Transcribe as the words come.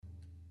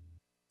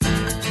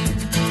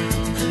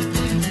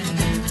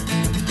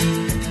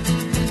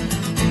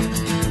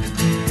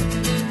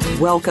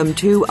Welcome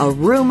to A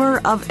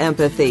Rumor of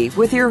Empathy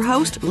with your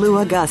host, Lou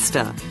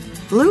Augusta.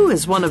 Lou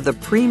is one of the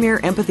premier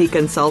empathy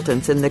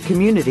consultants in the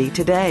community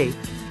today.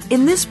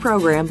 In this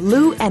program,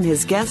 Lou and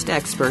his guest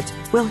experts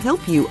will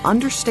help you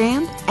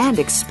understand and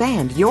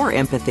expand your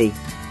empathy.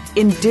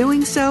 In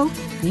doing so,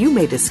 you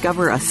may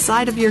discover a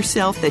side of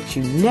yourself that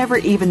you never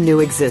even knew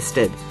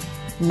existed.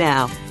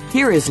 Now,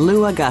 here is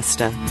Lou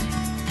Augusta.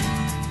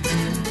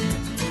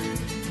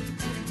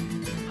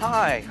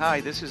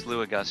 Hi, this is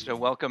Lou Augusta.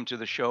 Welcome to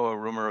the show, A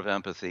Rumor of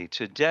Empathy.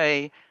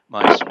 Today,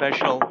 my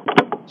special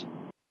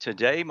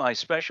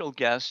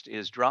guest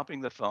is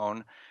dropping the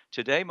phone.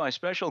 Today, my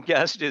special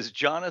guest is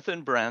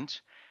Jonathan Brent,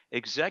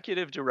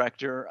 Executive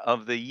Director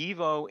of the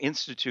YIVO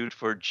Institute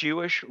for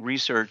Jewish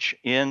Research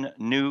in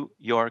New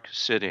York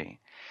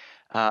City.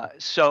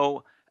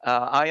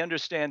 I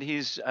understand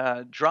he's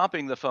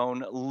dropping the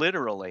phone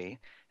literally.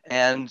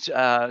 And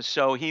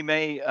so he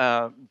may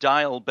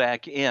dial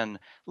back in.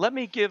 Let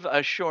me give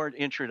a short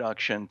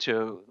introduction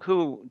to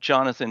who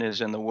Jonathan is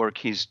and the work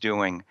he's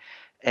doing.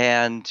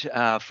 And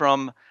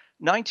from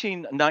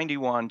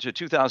 1991 to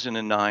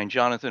 2009,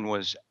 Jonathan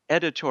was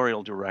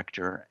editorial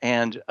director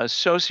and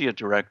associate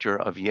director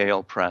of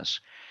Yale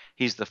Press.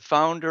 He's the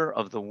founder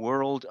of the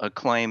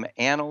world-acclaimed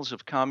Annals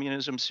of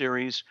Communism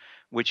series,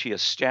 which he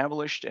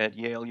established at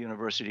Yale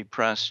University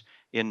Press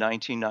in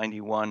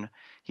 1991.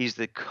 He's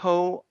the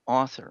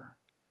co-author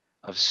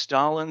of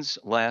Stalin's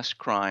Last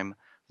Crime,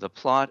 The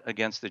Plot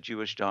Against the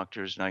Jewish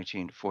Doctors,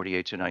 1948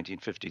 to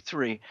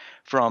 1953,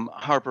 from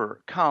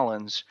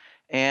HarperCollins,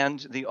 and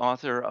the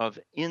author of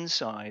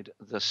Inside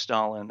the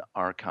Stalin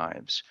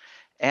Archives,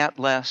 At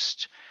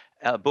Last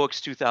Books,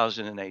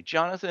 2008.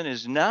 Jonathan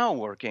is now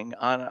working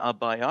on a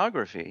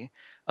biography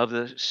of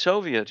the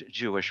Soviet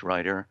Jewish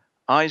writer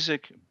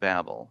Isaac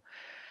Babel.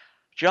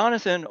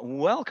 Jonathan,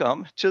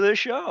 welcome to the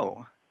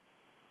show.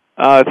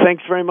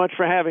 Thanks very much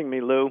for having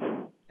me,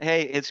 Lou.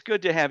 Hey, it's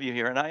good to have you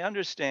here. And I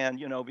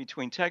understand,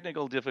 between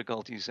technical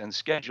difficulties and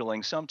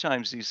scheduling,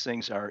 sometimes these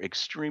things are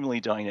extremely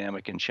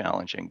dynamic and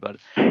challenging. But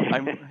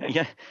but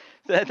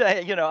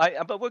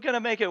we're going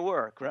to make it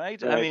work,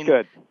 right? Right, I mean,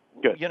 good.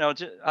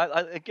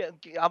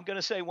 I'm going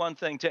to say one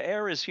thing: to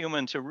err is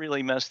human. To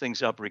really mess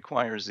things up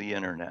requires the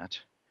internet.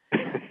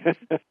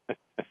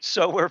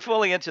 So we're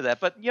fully into that.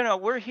 But,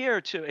 we're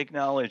here to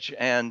acknowledge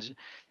and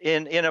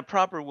in a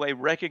proper way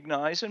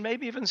recognize and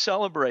maybe even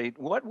celebrate.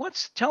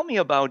 Tell me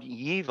about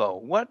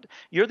YIVO.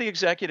 You're the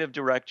executive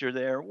director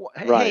there.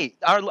 Right. Hey,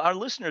 our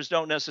listeners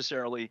don't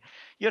necessarily,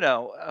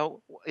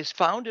 it's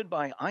founded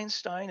by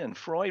Einstein and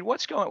Freud.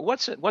 What's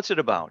it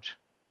about?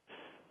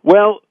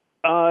 Well,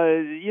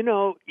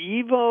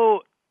 YIVO,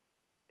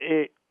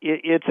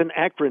 it's an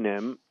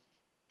acronym.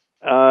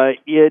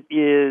 It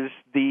is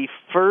the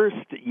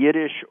first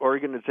Yiddish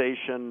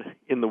organization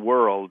in the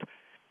world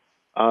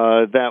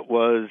that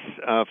was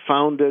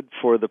founded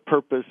for the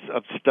purpose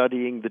of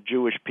studying the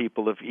Jewish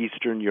people of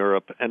Eastern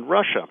Europe and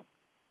Russia.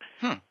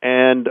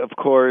 And, of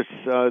course,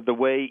 the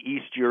way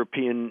East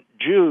European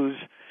Jews,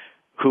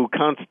 who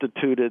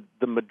constituted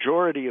the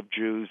majority of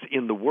Jews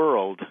in the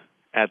world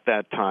at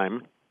that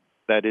time,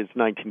 that is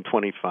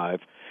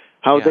 1925,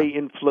 how they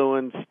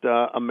influenced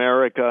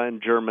America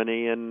and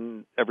Germany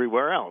and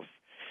everywhere else.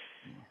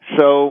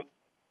 So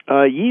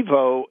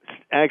YIVO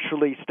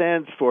actually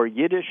stands for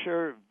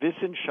Yiddischer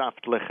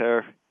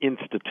Wissenschaftlicher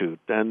Institut.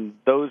 And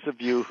those of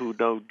you who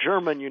know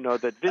German, you know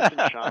that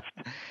Wissenschaft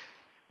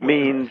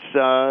means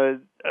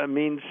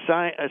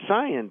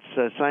science,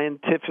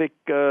 scientific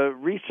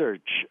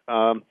research.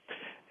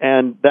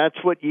 And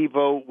that's what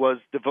YIVO was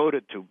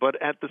devoted to.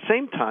 But at the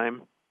same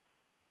time,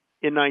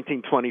 in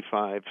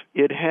 1925,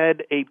 it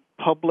had a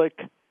public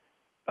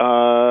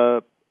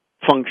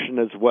function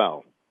as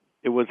well.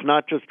 It was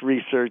not just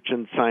research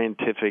and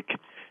scientific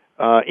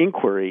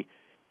inquiry.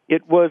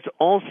 It was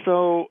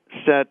also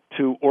set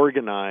to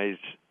organize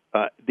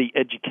the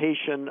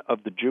education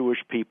of the Jewish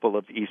people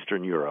of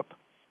Eastern Europe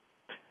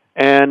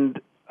and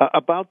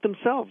about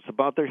themselves,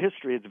 about their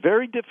history. It's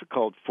very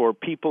difficult for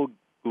people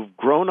who've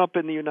grown up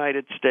in the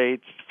United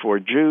States, for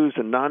Jews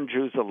and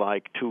non-Jews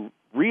alike, to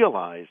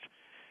realize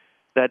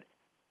that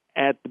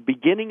at the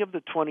beginning of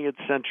the 20th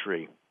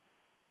century,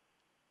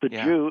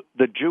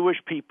 the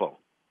Jewish people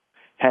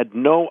had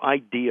no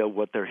idea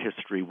what their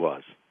history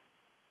was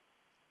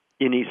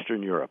in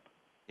Eastern Europe.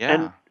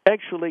 And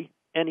actually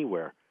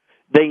anywhere.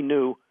 They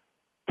knew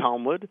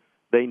Talmud,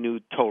 they knew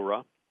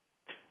Torah,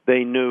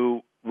 they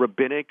knew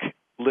rabbinic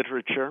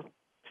literature,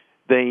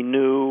 they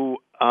knew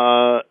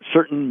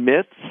certain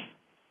myths,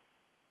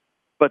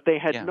 but they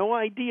had no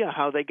idea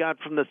how they got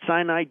from the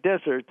Sinai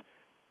Desert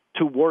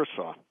to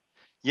Warsaw.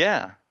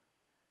 Yeah.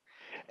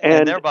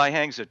 And thereby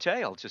hangs a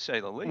tale, to say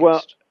the least.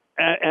 Well,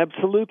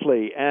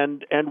 absolutely.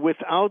 And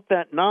without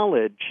that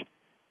knowledge,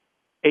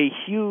 a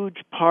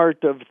huge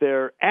part of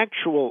their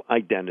actual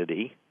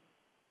identity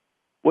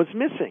was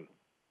missing,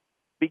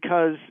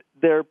 because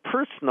their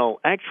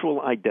personal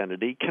actual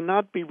identity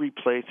cannot be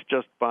replaced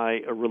just by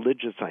a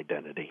religious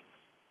identity.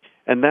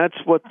 And that's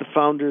what the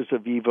founders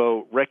of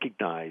YIVO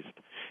recognized.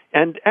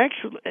 And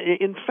actually,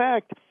 in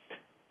fact,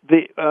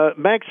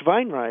 Max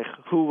Weinreich,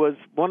 who was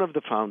one of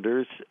the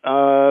founders,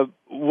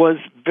 was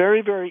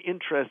very, very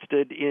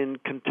interested in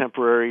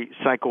contemporary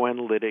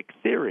psychoanalytic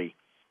theory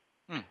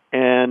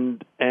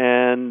and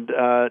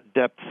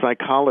depth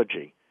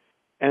psychology,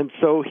 and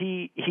so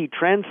he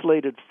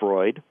translated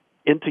Freud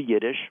into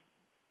Yiddish,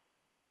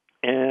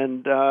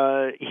 and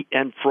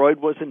Freud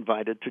was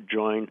invited to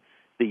join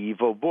the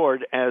YIVO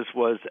board, as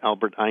was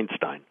Albert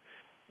Einstein.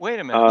 Wait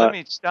a minute. Let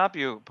me stop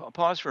you.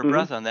 Pause for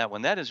breath on that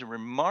one. That is a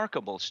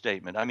remarkable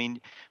statement. I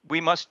mean,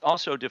 we must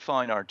also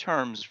define our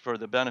terms for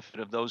the benefit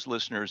of those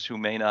listeners who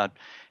may not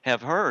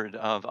have heard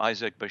of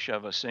Isaac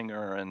Bashevis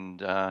Singer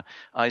and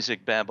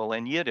Isaac Babel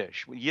and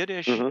Yiddish.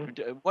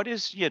 What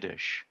is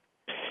Yiddish?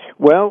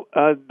 Well,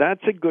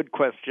 that's a good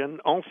question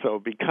also,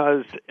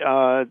 because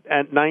at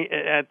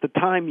the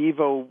time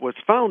YIVO was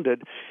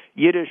founded,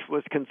 Yiddish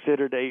was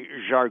considered a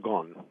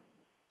jargon.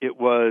 It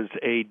was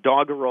a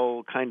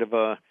doggerel, kind of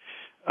a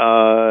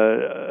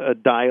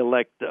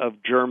dialect of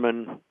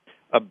German,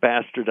 a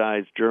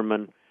bastardized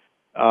German,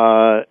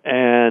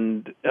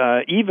 and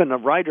even a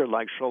writer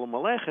like Sholem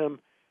Aleichem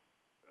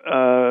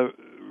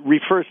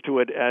refers to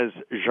it as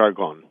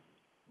jargon.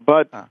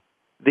 But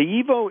the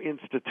YIVO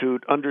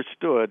Institute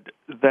understood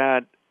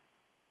that,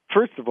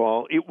 first of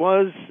all, it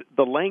was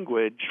the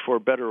language, for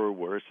better or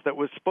worse, that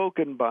was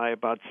spoken by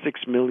about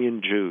 6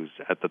 million Jews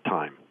at the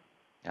time.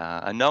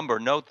 A number,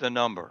 note the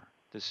number.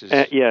 This is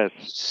yes,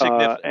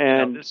 significant.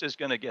 and this is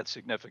going to get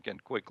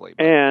significant quickly.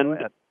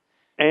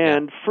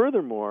 And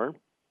furthermore,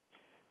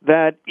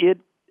 that it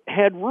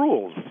had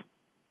rules,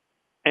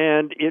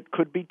 and it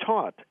could be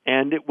taught,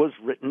 and it was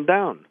written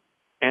down,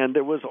 and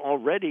there was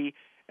already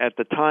at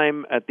the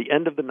time, at the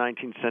end of the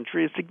 19th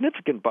century, a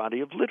significant body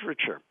of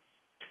literature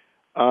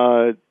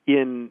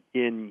in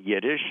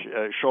Yiddish.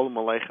 Sholem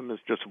Aleichem is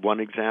just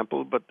one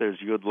example, but there's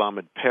Yud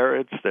Lamed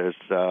Peretz, there's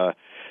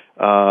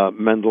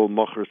Mendel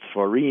Mocher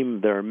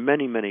Sfarim, there are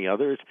many, many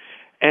others.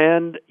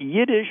 And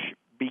Yiddish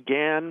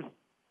began,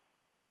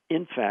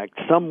 in fact,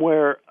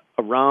 somewhere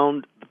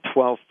around the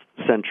 12th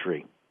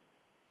century.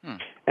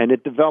 And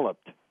it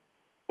developed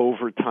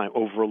over time,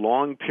 over a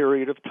long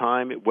period of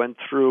time. It went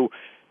through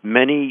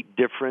many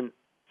different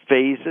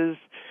phases,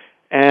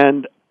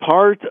 and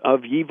part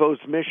of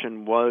YIVO's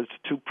mission was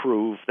to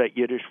prove that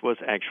Yiddish was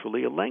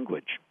actually a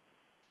language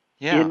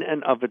in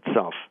and of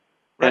itself.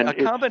 Right, a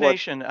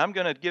combination. I'm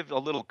going to give a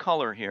little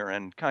color here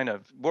and kind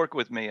of work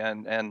with me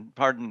and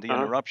pardon the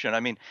interruption.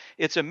 I mean,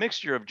 it's a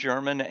mixture of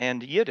German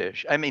and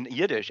Yiddish.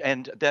 Yiddish,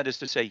 and that is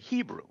to say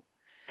Hebrew.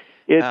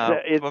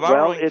 It's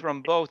borrowing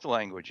from both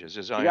languages,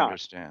 as I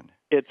understand.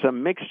 It's a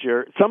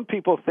mixture. Some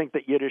people think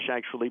that Yiddish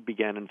actually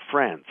began in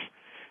France,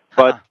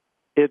 but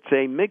it's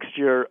a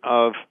mixture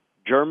of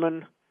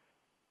German,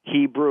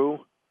 Hebrew,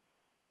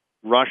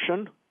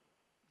 Russian,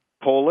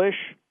 Polish,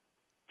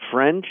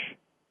 French.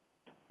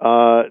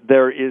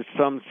 There is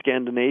some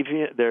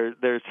Scandinavian.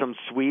 There's some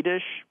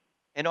Swedish,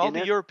 and all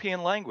the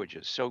European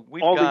languages. So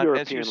we've all got,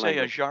 as you say,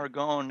 a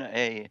jargon,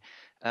 a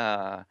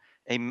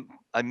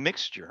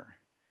mixture.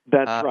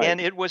 That's right.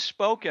 And it was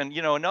spoken.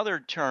 Another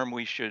term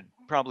we should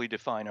probably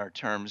define our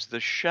terms: the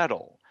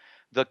shtetl,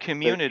 the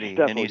community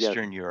in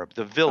Eastern Europe,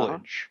 the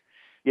village.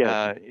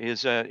 Yes.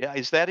 Is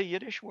that a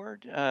Yiddish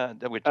word? I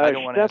don't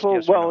want to ask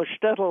yes or no.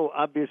 Shtetl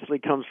obviously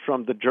comes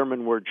from the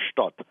German word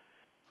Stadt.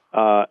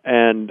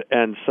 And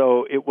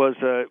so it was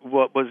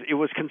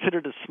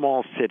considered a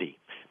small city,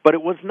 but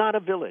it was not a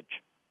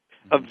village.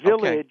 A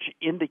village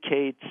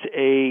indicates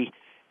a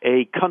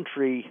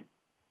country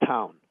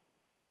town.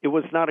 It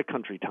was not a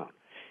country town.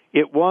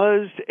 It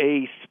was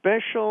a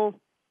special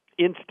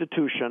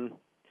institution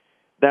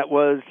that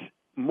was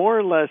more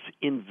or less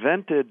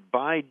invented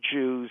by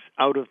Jews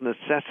out of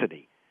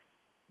necessity,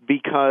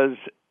 because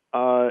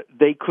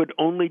they could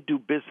only do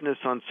business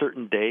on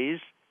certain days,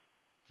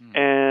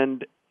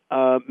 and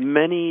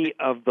many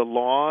of the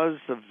laws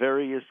of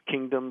various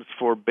kingdoms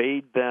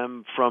forbade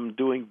them from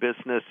doing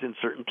business in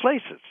certain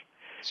places.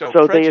 So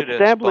prejudice, they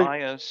established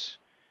bias,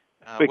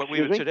 what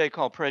we would today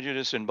call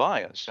prejudice and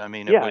bias. I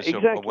mean, it was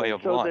a way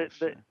of life.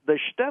 The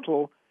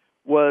shtetl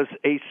was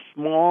a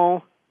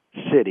small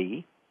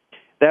city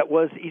that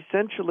was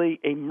essentially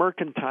a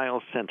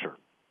mercantile center.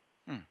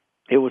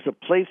 It was a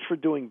place for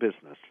doing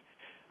business.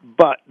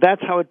 But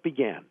that's how it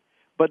began.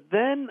 But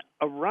then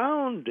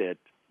around it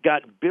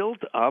got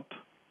built up,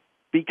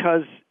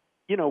 because,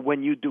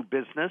 when you do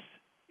business,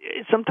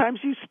 sometimes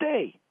you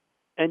stay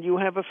and you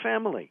have a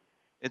family.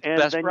 It's and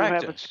best then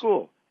practice. You have a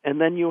school, and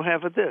then you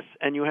have a this,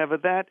 and you have a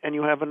that, and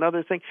you have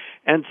another thing.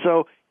 And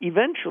so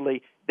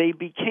eventually they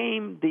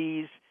became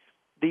these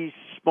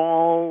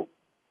small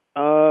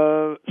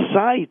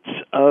sites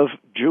of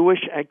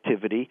Jewish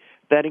activity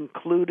that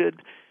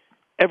included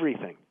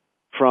everything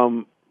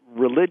from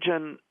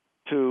religion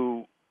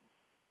to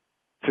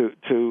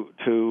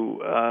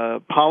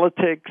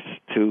politics,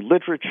 to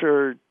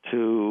literature,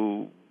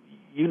 to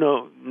you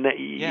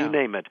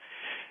name it.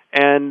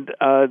 And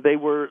they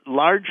were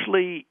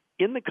largely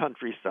in the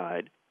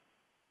countryside,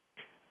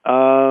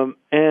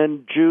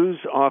 and Jews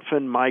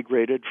often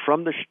migrated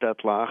from the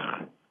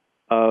Shtetlach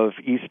of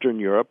Eastern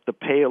Europe, the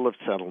Pale of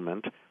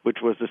Settlement, which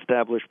was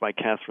established by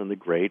Catherine the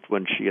Great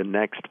when she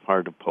annexed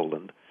part of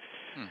Poland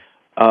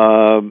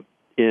in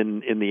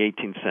the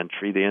 18th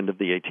century, the end of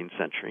the 18th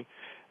century,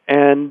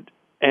 and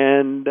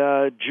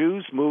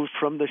Jews moved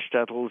from the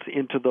shtetls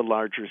into the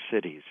larger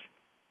cities.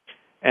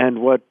 And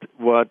what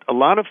a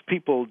lot of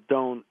people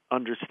don't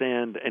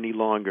understand any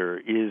longer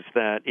is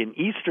that in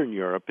Eastern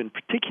Europe, in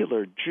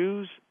particular,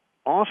 Jews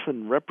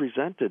often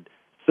represented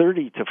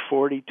 30 to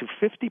 40 to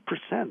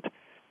 50%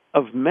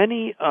 of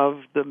many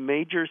of the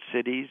major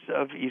cities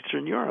of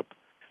Eastern Europe,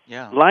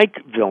 like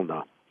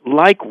Vilna,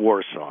 like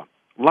Warsaw,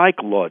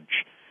 like Lodz,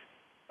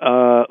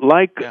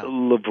 like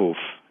Lvov,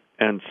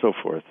 and so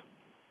forth.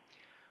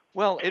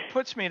 Well, it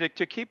puts me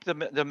to keep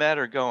the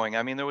matter going.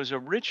 I mean, there was a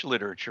rich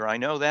literature, I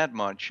know that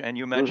much, and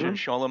you mentioned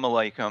Sholem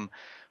Aleichem,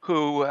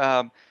 who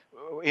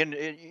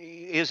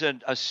is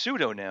a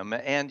pseudonym,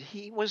 and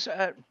he was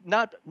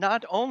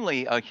not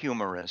only a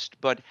humorist,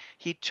 but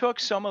he took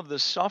some of the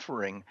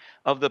suffering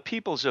of the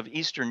peoples of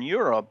Eastern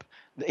Europe,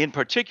 in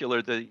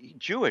particular the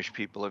Jewish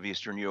people of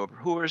Eastern Europe,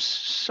 who were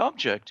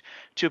subject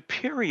to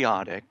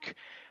periodic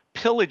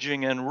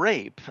pillaging and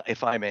rape,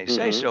 if I may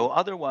say so,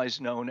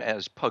 otherwise known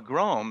as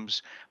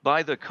pogroms,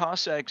 by the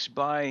Cossacks,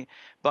 by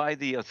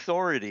the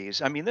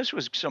authorities. I mean, this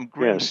was some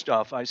grim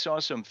stuff. I saw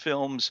some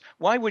films.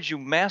 Why would you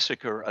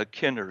massacre a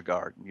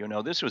kindergarten? You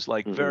know, this was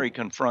like very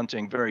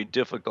confronting, very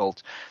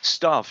difficult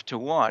stuff to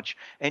watch.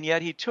 And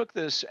yet he took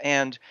this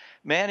and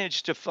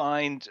managed to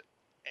find,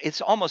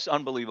 it's almost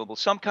unbelievable,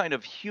 some kind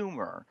of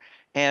humor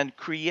and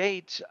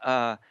create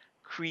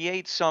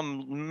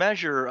some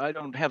measure. I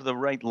don't have the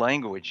right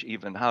language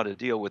even how to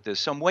deal with this,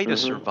 some way to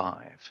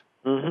survive.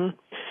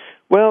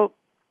 Well,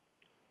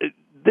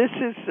 this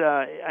is,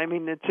 I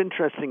mean, it's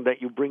interesting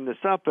that you bring this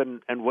up,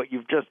 and what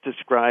you've just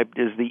described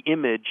is the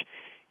image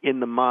in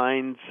the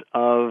minds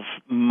of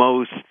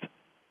most,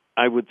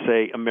 I would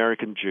say,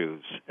 American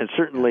Jews, and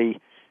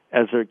certainly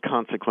as a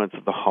consequence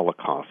of the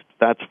Holocaust.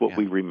 That's what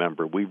we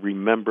remember. We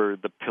remember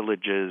the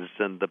pillages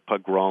and the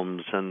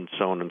pogroms and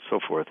so on and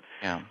so forth.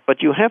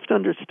 But you have to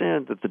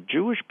understand that the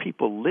Jewish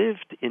people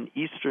lived in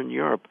Eastern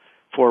Europe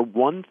for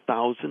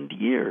 1,000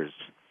 years.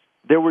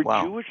 There were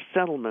Jewish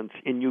settlements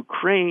in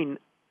Ukraine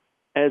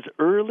as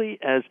early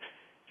as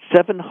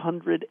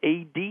 700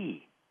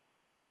 A.D.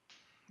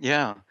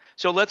 Yeah.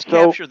 So let's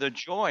capture the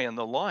joy and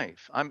the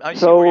life. I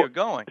see where you're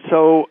going.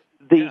 So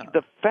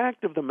the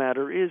fact of the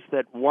matter is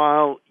that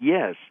while,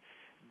 yes,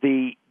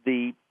 the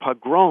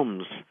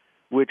pogroms,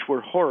 which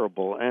were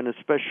horrible, and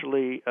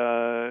especially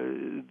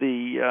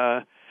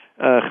the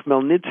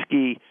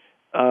Khmelnytsky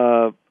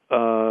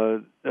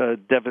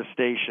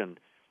devastation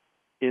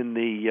in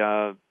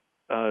the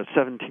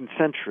 17th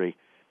century,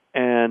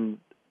 and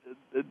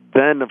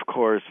then, of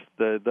course,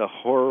 the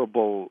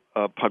horrible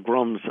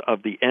pogroms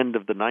of the end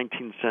of the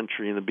 19th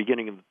century and the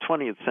beginning of the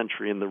 20th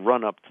century in the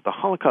run-up to the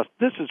Holocaust,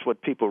 this is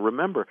what people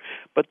remember.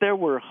 But there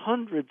were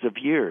hundreds of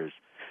years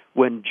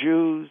when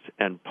Jews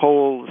and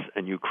Poles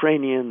and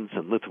Ukrainians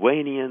and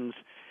Lithuanians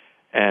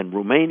and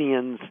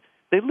Romanians,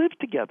 they lived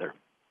together.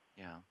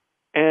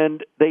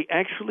 And they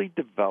actually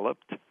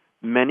developed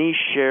many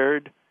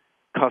shared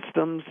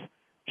customs,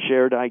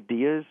 shared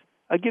ideas.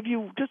 I'll give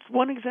you just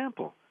one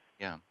example.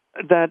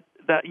 That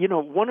you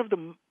know, one of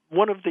the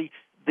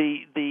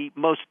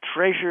most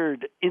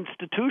treasured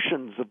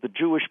institutions of the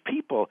Jewish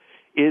people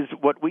is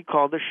what we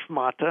call the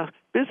shmata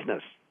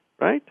business,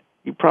 right?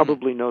 You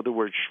probably know the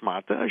word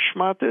shmata. A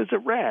shmata is a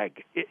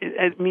rag.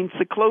 It means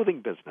the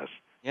clothing business.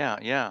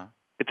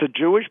 It's a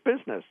Jewish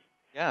business.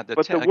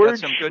 But the word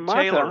get some good shmata,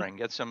 tailoring,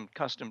 get some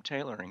custom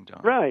tailoring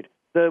done. Right.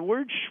 The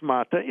word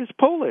shmata is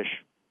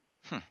Polish.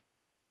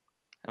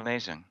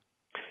 Amazing.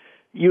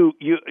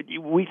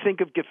 We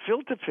think of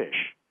gefilte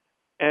fish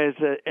as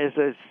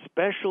a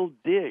special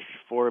dish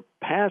for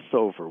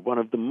Passover, one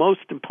of the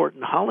most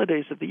important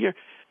holidays of the year.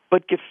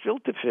 But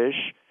gefilte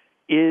fish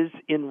is,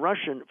 in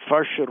Russian,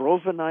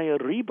 farshirovanaya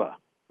riba,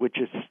 which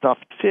is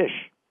stuffed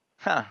fish.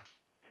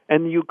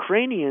 And the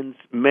Ukrainians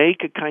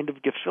make a kind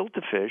of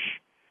gefilte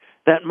fish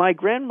that my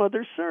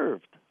grandmother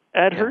served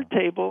at her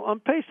table on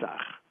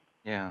Pesach.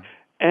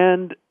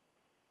 And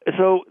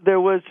so there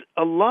was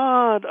a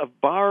lot of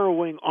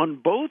borrowing on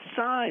both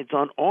sides,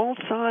 on all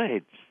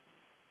sides.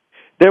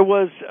 There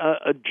was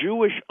a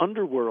Jewish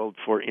underworld,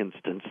 for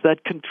instance,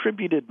 that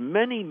contributed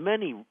many,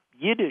 many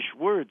Yiddish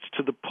words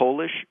to the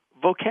Polish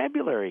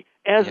vocabulary,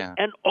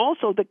 and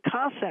also the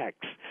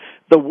Cossacks,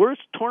 the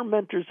worst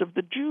tormentors of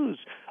the Jews,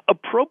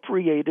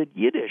 appropriated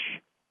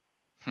Yiddish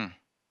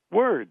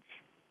words.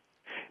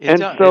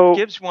 It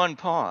gives one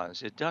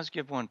pause. It does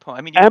give one pause.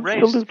 I mean,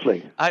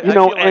 absolutely. I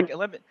feel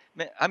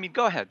like,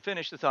 go ahead,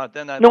 finish the thought.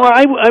 Then I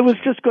was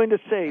just going to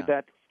say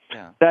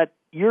that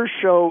your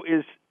show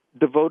is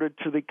devoted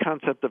to the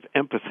concept of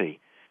empathy,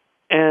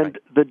 and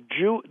the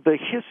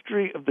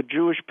history of the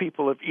Jewish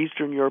people of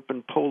Eastern Europe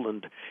and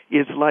Poland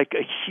is like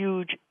a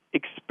huge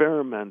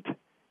experiment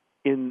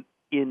in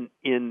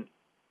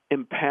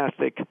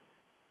empathic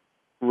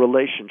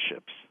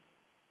relationships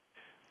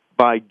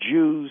by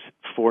Jews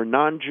for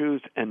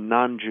non-Jews and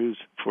non-Jews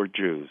for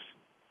Jews.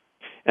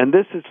 And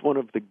this is one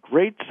of the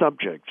great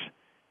subjects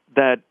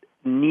that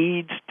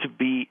needs to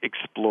be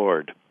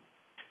explored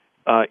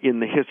in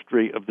the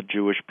history of the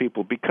Jewish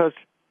people. Because,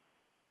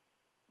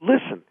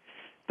 listen,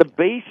 the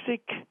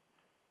basic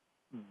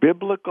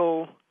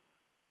biblical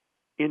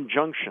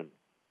injunction,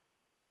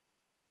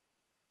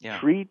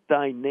 treat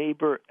thy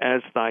neighbor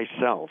as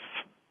thyself,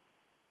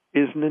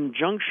 is an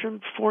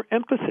injunction for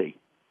empathy.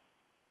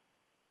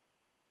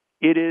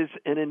 It is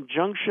an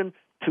injunction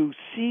to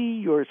see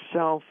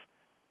yourself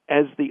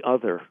as the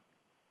other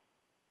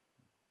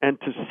and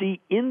to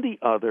see in the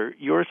other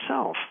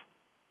yourself.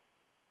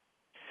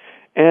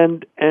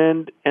 And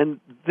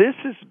this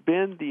has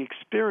been the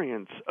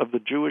experience of the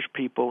Jewish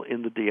people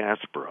in the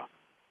diaspora.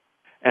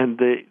 And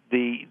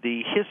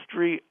the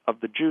history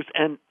of the Jews,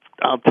 and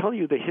I'll tell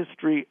you the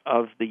history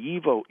of the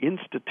YIVO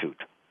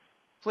Institute,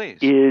 please,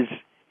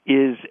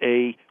 is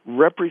a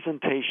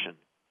representation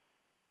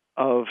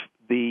of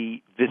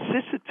the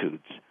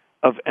vicissitudes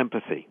of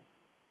empathy.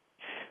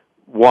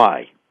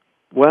 Why?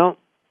 Well,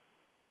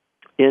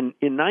 in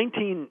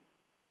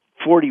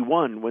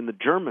 1941, when the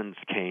Germans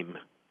came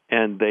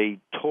and they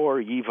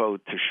tore YIVO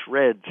to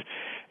shreds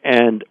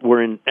and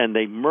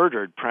they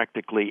murdered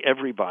practically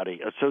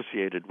everybody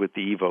associated with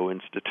the YIVO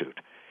Institute,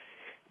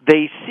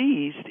 they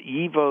seized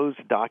YIVO's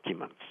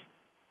documents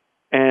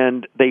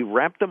and they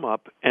wrapped them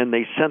up and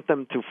they sent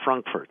them to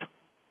Frankfurt,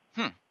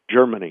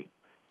 Germany.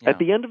 Yeah. At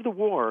the end of the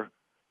war,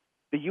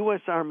 the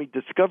U.S. Army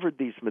discovered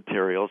these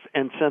materials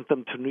and sent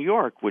them to New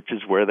York, which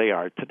is where they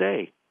are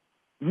today.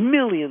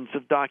 Millions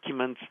of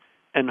documents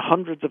and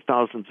hundreds of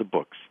thousands of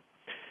books.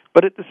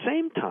 But at the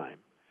same time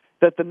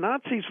that the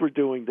Nazis were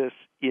doing this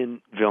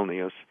in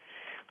Vilnius,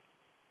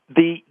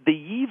 the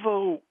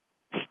YIVO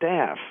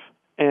staff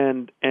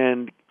and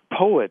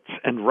poets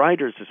and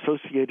writers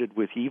associated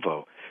with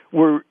YIVO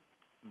were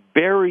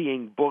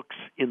burying books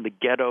in the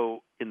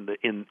ghetto, in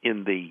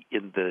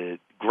the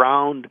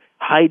ground,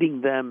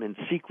 hiding them in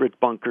secret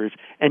bunkers,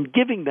 and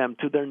giving them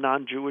to their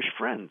non-Jewish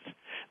friends.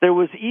 There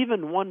was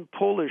even one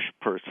Polish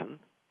person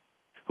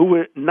who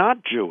was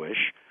not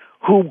Jewish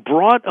who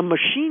brought a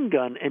machine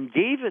gun and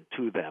gave it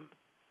to them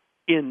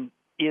in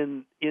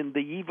the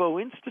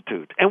YIVO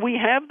Institute, and we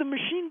have the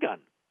machine gun.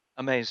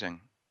 Amazing.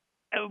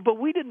 But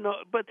we didn't know.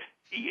 But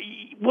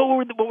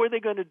what were they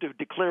going to do?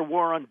 Declare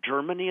war on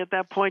Germany at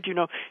that point?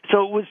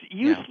 So it was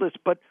useless.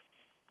 Yeah.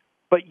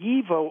 But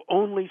YIVO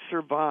only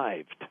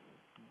survived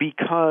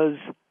because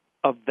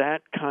of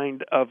that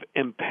kind of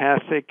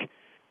empathic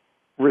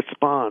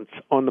response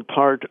on the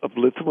part of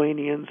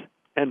Lithuanians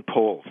and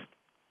Poles.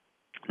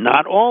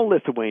 Not all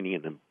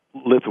Lithuanians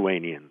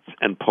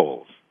and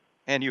Poles.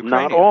 And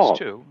Ukrainians not all.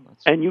 too.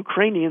 And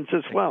Ukrainians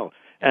as well.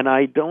 Yeah. And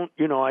I don't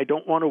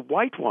want to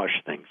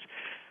whitewash things.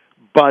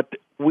 But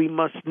we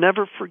must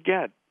never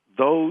forget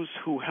those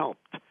who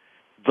helped,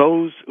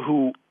 those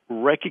who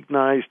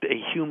recognized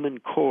a human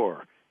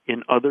core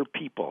in other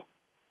people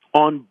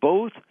on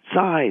both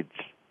sides.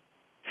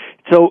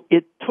 So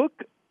it took,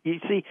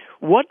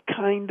 what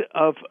kind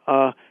of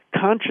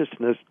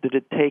consciousness did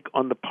it take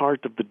on the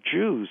part of the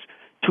Jews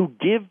to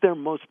give their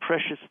most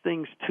precious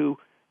things to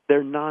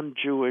their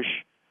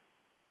non-Jewish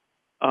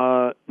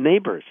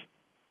neighbors?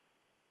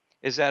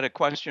 Is that a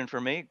question for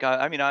me?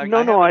 I mean, I no,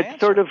 have an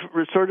it's answer.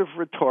 sort of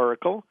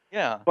rhetorical.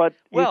 Yeah. But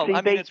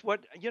it's what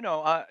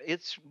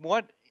it's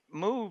what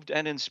moved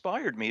and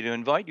inspired me to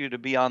invite you to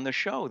be on the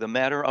show. The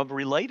matter of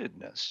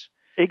relatedness,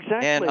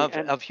 exactly,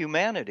 and of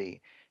humanity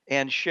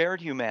and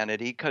shared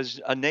humanity, because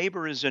a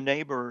neighbor is a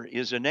neighbor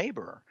is a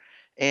neighbor,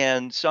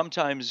 and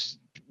sometimes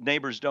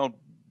neighbors don't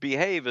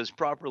behave as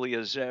properly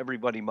as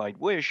everybody might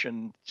wish,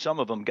 and some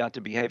of them got to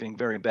behaving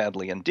very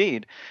badly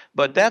indeed.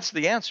 But that's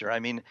the answer. I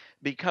mean,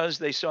 because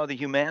they saw the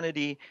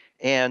humanity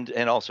and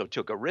also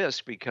took a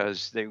risk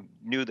because they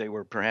knew they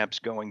were perhaps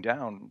going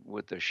down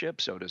with the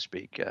ship, so to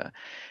speak.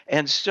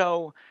 And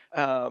so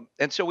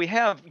we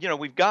have,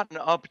 we've gotten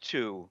up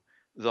to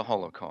the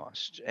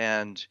Holocaust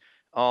and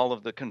all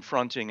of the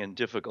confronting and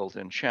difficult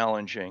and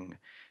challenging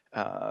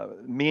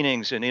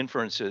meanings and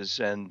inferences.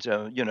 And,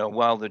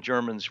 while the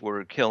Germans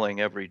were killing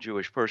every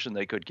Jewish person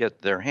they could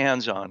get their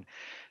hands on,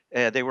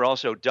 they were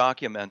also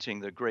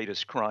documenting the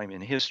greatest crime in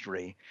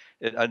history.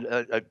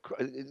 There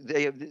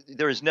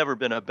has never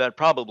been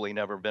probably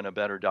never been a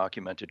better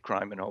documented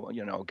crime. And,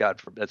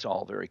 God forbid, that's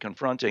all very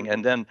confronting.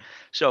 And then,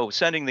 so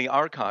sending the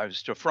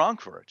archives to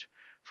Frankfurt,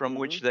 from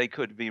which they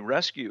could be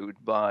rescued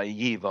by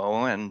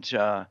YIVO and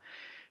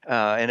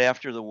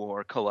after the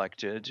war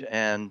collected.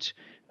 And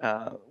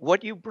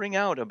what you bring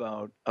out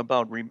about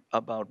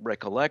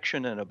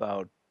recollection and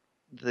about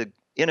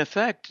in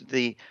effect,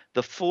 the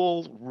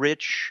full,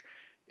 rich,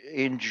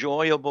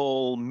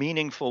 enjoyable,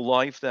 meaningful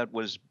life that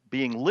was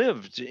being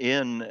lived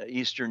in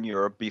Eastern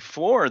Europe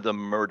before the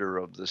murder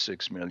of the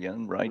 6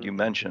 million, right? You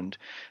mentioned,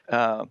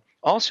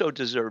 also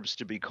deserves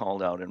to be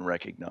called out and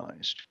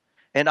recognized.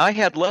 And I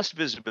had less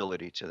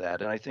visibility to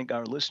that, and I think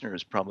our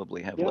listeners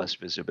probably have less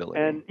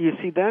visibility. And you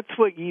see, that's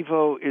what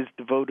YIVO is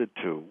devoted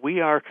to. We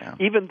are,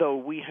 even though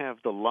we have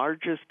the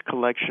largest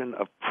collection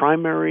of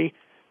primary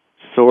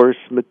source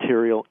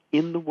material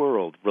in the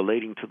world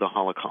relating to the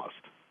Holocaust.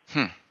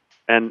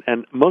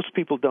 And most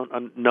people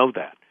don't know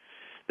that.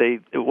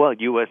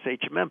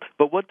 USHMM.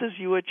 But what does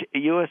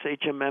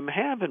USHMM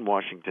have in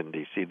Washington,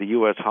 D.C., the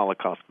U.S.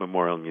 Holocaust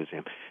Memorial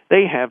Museum?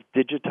 They have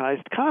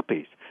digitized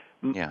copies,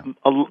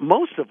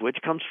 most of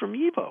which comes from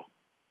YIVO.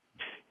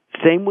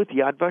 Same with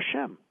Yad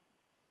Vashem,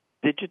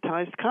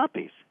 digitized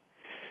copies.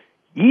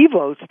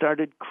 YIVO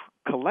started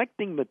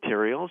collecting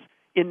materials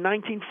in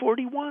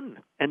 1941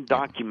 and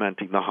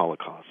documenting the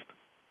Holocaust.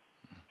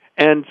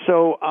 And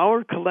so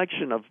our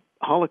collection of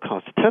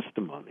Holocaust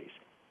testimonies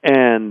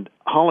and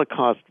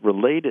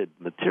Holocaust-related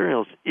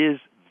materials is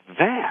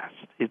vast.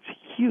 It's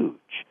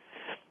huge.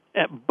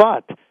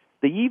 But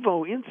the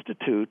YIVO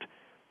Institute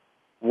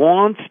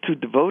wants to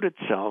devote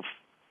itself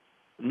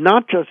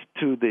not just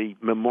to the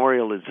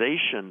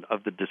memorialization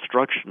of the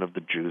destruction of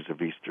the Jews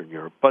of Eastern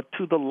Europe, but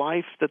to the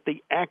life that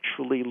they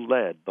actually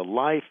led, the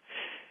life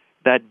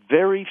that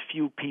very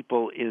few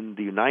people in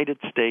the United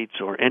States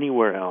or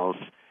anywhere else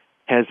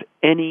has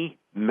any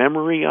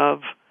memory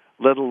of,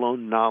 let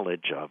alone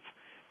knowledge of,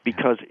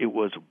 because it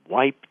was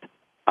wiped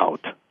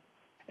out.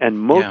 And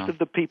most of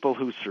the people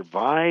who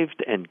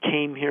survived and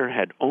came here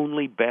had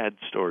only bad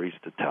stories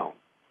to tell.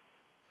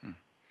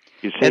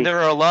 You see? And there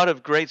are a lot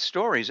of great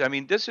stories. I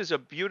mean, this is a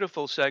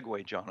beautiful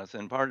segue,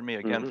 Jonathan. Pardon me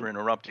again for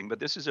interrupting, but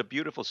this is a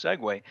beautiful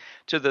segue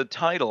to the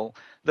title,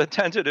 the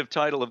tentative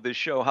title of this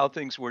show, How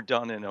Things Were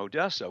Done in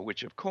Odessa,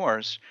 which, of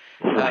course,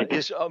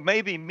 is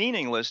maybe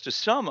meaningless to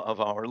some of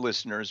our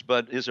listeners,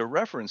 but is a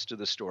reference to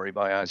the story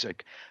by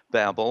Isaac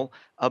Babel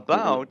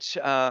about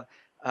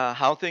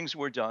how things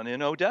were done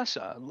in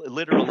Odessa,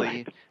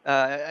 literally,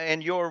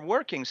 and you're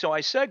working. So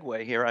I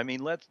segue here. I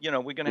mean, we're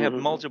going to have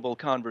multiple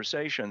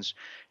conversations.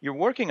 You're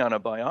working on a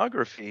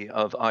biography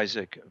of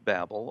Isaac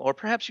Babel, or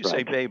perhaps you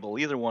say Babel.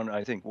 Either one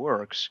I think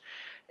works.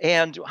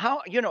 And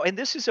how, and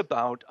this is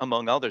about,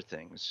 among other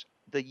things,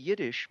 the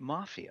Yiddish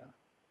mafia.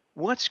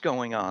 What's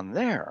going on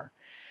there?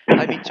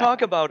 I mean,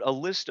 talk about a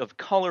list of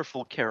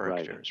colorful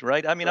characters,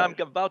 right? I mean, I'm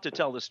about to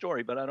tell the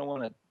story, but I don't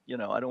want to,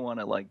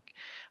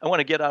 I want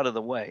to get out of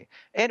the way.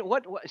 And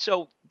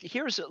so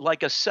here's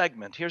like a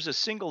segment. Here's a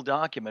single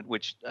document,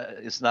 which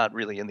is not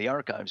really in the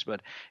archives,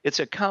 but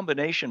it's a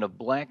combination of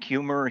black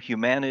humor,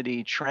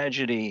 humanity,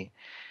 tragedy.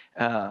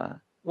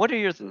 What are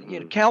your,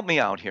 count me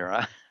out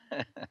here.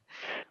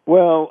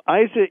 Well,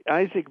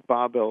 Isaac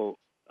Babel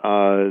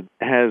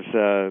has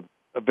a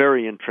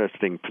very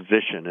interesting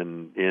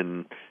position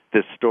in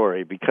this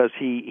story because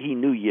he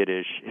knew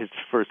Yiddish. His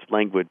first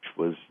language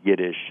was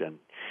Yiddish, and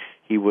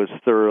he was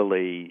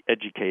thoroughly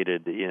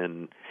educated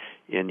in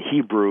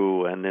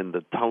Hebrew and in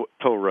the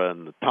Torah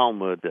and the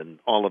Talmud and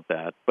all of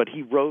that, but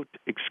he wrote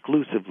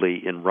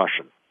exclusively in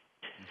Russian.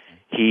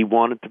 He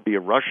wanted to be a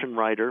Russian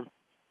writer.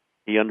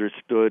 He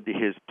understood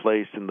his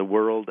place in the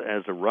world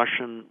as a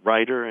Russian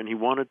writer, and he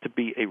wanted to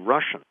be a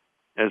Russian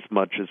as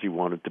much as he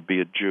wanted to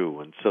be a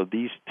Jew. And so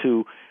these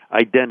two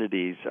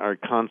identities are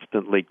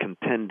constantly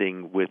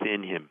contending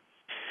within him.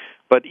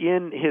 But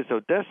in his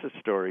Odessa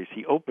stories,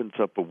 he opens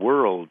up a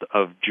world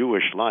of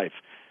Jewish life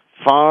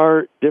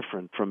far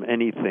different from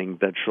anything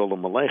that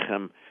Sholem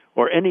Aleichem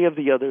or any of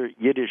the other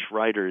Yiddish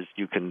writers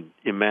you can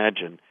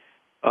imagine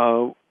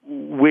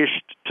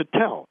wished to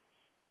tell,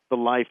 the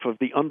life of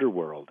the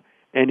underworld.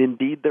 And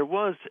indeed, there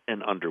was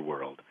an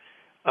underworld.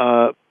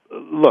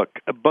 Look,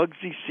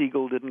 Bugsy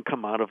Siegel didn't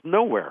come out of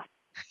nowhere.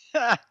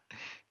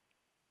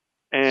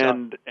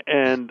 And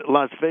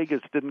Las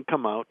Vegas didn't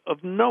come out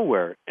of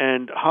nowhere.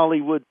 And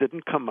Hollywood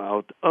didn't come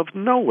out of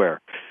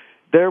nowhere.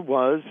 There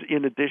was,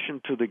 in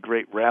addition to the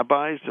great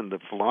rabbis and the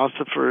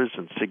philosophers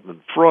and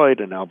Sigmund Freud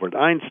and Albert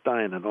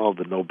Einstein and all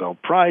the Nobel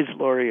Prize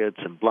laureates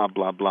and blah,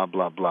 blah, blah,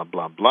 blah, blah,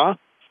 blah, blah,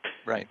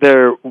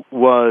 there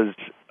was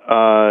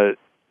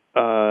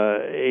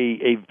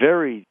a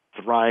very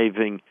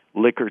thriving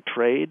liquor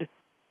trade.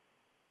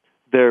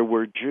 There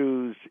were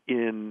Jews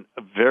in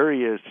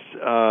various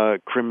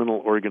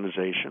criminal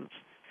organizations.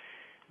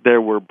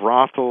 There were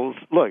brothels.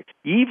 Look,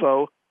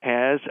 YIVO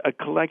has a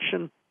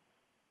collection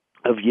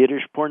of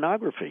Yiddish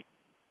pornography.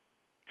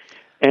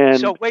 And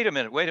so wait a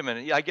minute.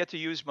 I get to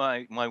use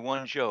my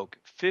one joke.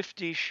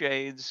 50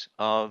 Shades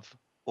of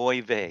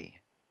Oy Vey.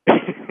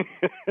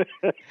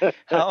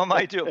 How am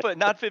I doing? But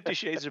not 50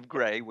 Shades of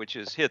Grey, which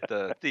has hit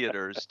the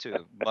theaters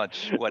too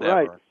much,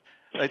 whatever.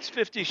 It's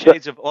 50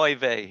 Shades of Oy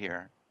Vey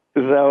here.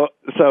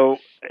 So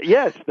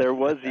yes, there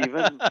was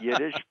even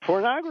Yiddish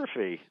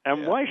pornography.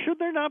 And why should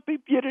there not be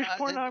Yiddish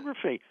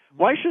pornography?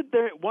 Why should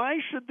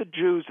the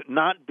Jews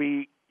not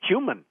be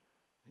human?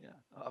 Yeah,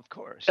 of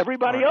course.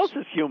 Everybody else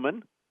is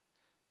human.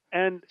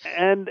 And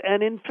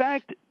in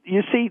fact,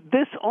 you see,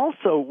 this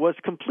also was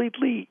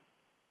completely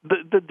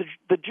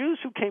the Jews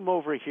who came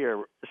over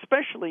here,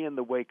 especially in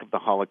the wake of the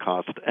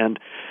Holocaust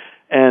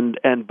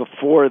and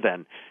before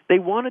then, they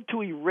wanted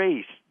to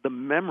erase the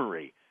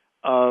memory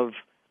of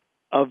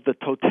the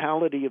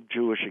totality of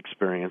Jewish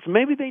experience.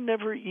 Maybe they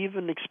never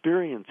even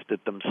experienced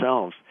it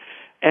themselves.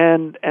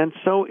 And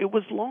so it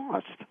was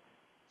lost.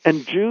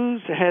 And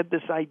Jews had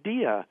this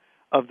idea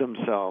of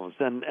themselves,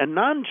 and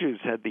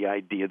non-Jews had the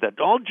idea that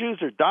all Jews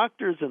are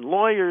doctors and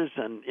lawyers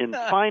and in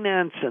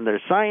finance, and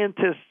they're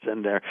scientists,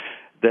 and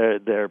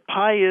they're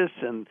pious,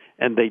 and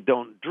they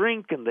don't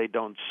drink, and they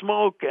don't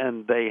smoke,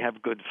 and they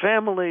have good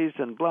families,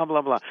 and blah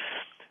blah blah.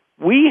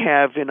 We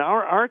have in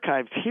our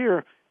archives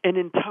here an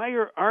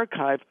entire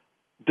archive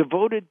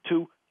devoted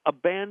to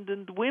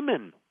abandoned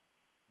women.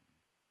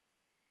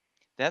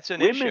 That's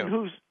an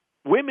issue.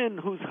 Women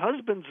whose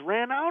husbands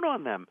ran out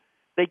on them.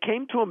 They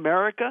came to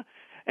America,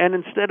 and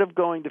instead of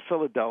going to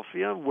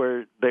Philadelphia,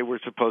 where they were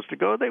supposed to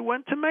go, they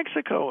went to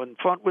Mexico and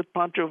fought with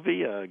Pancho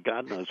Villa,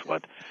 God knows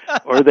what.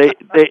 Or they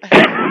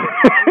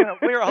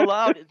we're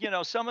allowed,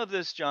 some of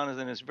this,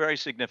 Jonathan, is very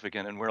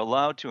significant, and we're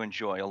allowed to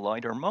enjoy a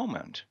lighter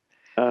moment.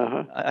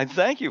 I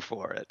thank you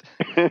for it.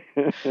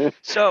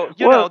 So,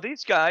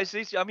 these guys,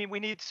 we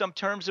need some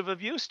terms of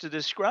abuse to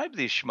describe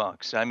these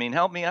schmucks. I mean,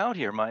 help me out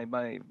here.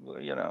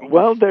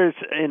 Well, there's,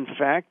 in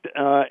fact,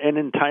 an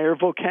entire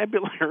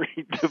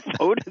vocabulary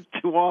devoted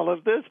to all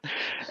of this.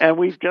 And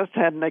we've just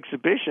had an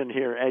exhibition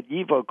here at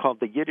YIVO called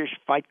the Yiddish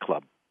Fight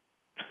Club,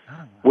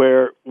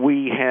 where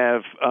we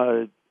have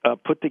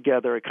put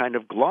together a kind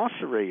of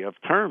glossary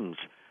of terms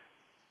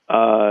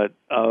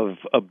of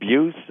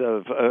abuse,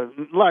 of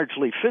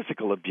largely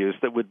physical abuse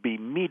that would be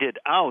meted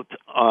out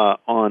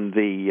on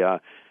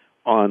the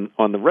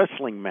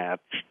wrestling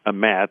mat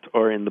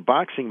or in the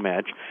boxing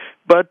match.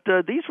 But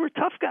these were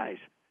tough guys.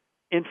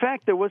 In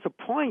fact, there was a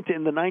point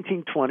in the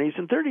 1920s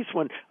and 30s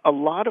when a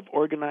lot of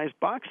organized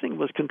boxing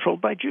was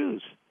controlled by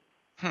Jews,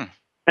 and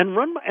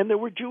there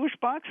were Jewish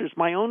boxers.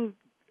 My own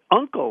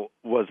uncle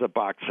was a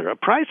boxer, a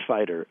prize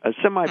fighter, a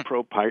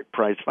semi-pro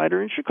prize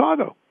fighter in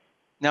Chicago.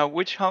 Now,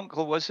 which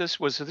uncle was this?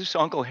 Was this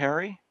Uncle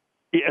Harry?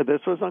 Yeah, this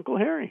was Uncle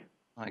Harry.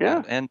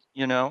 God. And,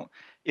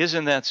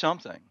 isn't that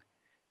something?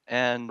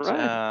 And,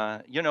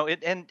 right.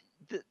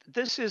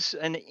 This is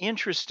an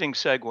interesting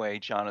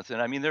segue,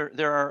 Jonathan. I mean,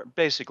 there are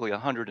basically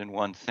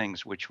 101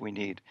 things which we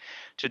need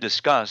to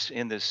discuss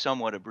in this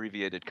somewhat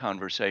abbreviated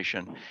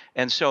conversation.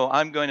 And so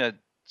I'm going to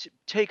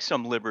take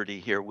some liberty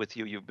here with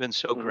you. You've been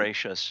so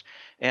gracious,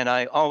 and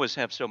I always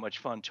have so much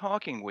fun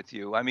talking with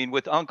you. I mean,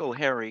 with Uncle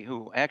Harry,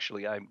 who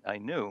actually I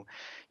knew,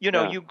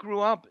 you grew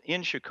up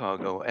in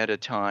Chicago at a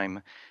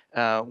time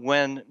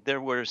when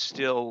there were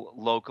still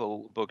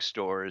local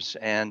bookstores,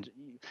 and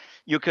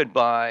you could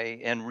buy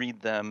and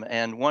read them,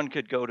 and one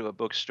could go to a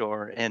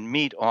bookstore and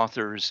meet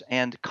authors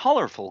and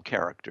colorful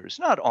characters,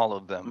 not all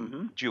of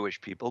them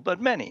Jewish people,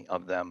 but many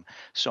of them.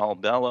 Saul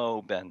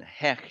Bellow, Ben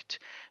Hecht,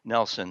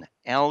 Nelson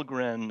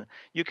Algren.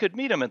 You could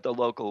meet them at the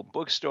local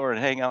bookstore and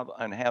hang out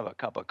and have a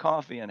cup of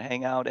coffee and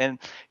hang out. And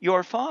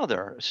your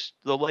father,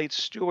 the late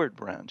Stuart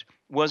Brent,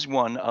 was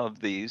one of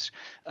these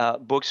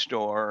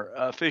bookstore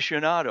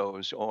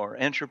aficionados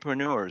or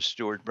entrepreneurs.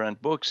 Stuart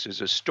Brent Books is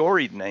a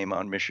storied name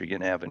on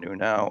Michigan Avenue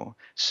now,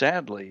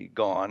 sadly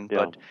gone. Yeah.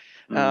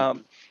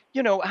 But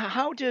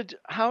how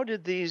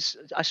did these?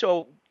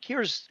 So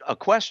here's a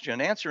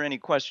question. Answer any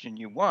question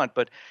you want,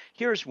 but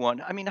here's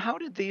one. I mean, how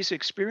did these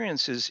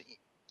experiences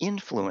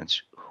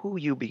influence who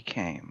you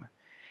became?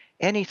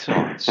 Any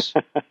thoughts?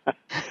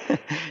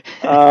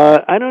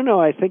 I don't know.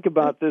 I think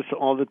about this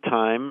all the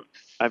time.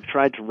 I've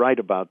tried to write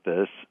about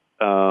this.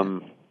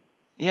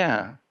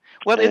 Yeah.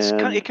 Well,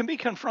 it can be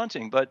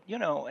confronting, but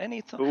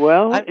any thoughts?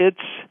 Well,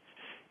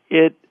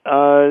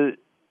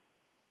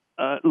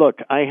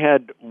 look, I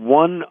had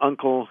one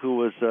uncle who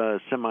was a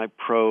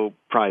semi-pro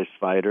prize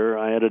fighter.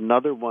 I had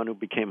another one who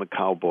became a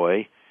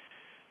cowboy.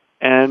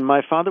 And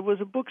my father was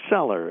a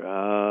bookseller,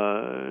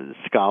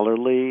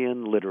 scholarly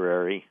and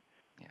literary.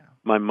 Yeah.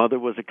 My mother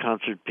was a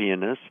concert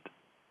pianist.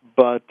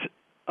 But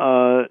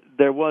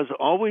there was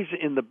always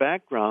in the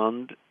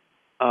background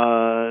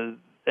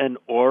an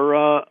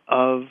aura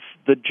of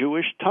the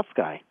Jewish tough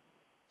guy.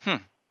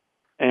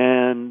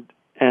 And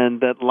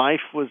that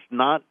life was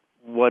not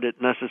what it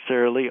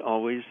necessarily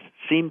always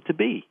seemed to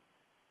be.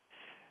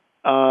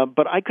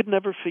 But I could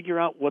never figure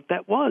out what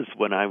that was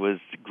when I was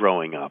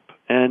growing up.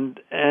 And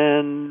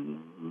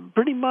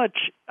pretty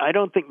much, I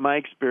don't think my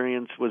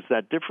experience was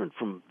that different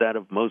from that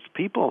of most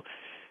people.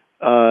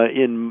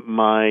 In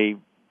my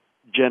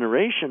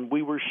generation,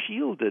 we were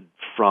shielded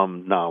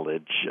from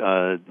knowledge.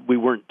 We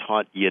weren't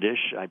taught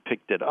Yiddish. I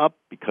picked it up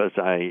because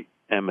I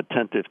am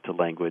attentive to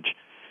language.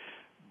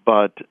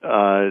 But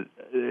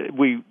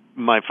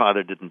my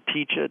father didn't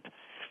teach it.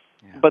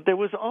 Yeah. But there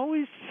was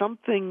always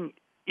something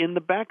in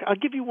the back. I'll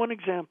give you one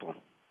example.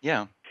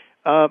 Yeah.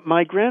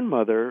 My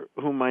grandmother,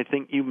 whom I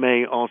think you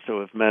may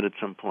also have met at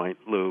some point,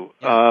 Lou.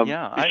 I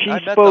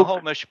met the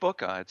whole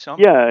mishpucha at some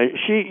point. Yeah,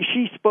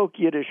 she spoke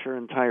Yiddish her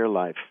entire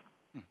life.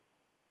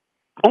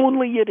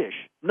 Only Yiddish.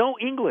 No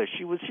English.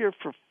 She was here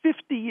for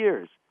 50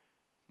 years.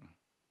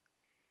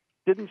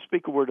 Didn't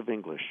speak a word of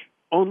English.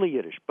 Only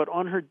Yiddish. But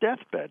on her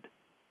deathbed,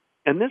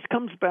 and this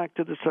comes back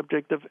to the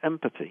subject of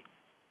empathy,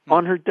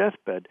 on her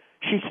deathbed,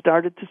 she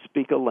started to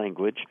speak a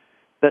language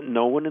that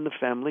no one in the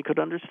family could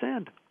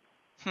understand.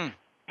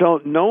 So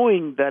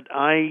knowing that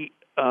I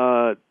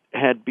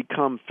had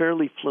become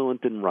fairly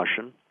fluent in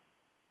Russian,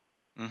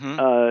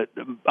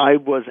 Mm-hmm. I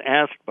was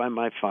asked by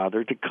my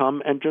father to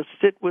come and just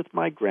sit with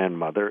my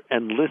grandmother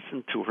and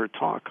listen to her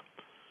talk.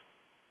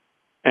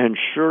 And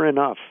sure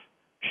enough,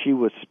 she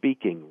was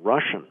speaking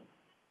Russian.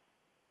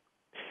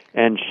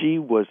 And she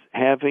was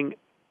having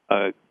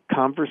a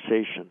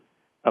conversation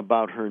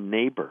about her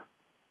neighbor,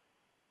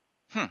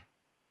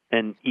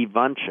 an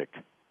Ivanchik,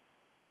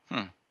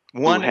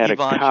 One who had a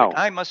Ivanchik. cow.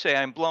 I must say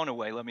I'm blown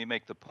away. Let me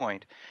make the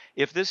point.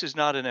 If this is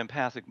not an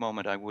empathic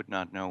moment, I would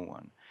not know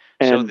one.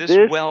 So And this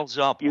wells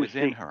up you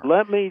within see, her.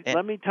 let me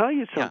tell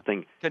you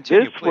something.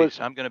 Continue, please.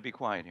 I'm going to be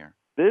quiet here.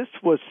 This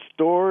was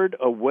stored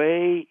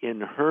away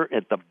in her,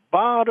 at the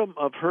bottom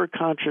of her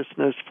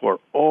consciousness for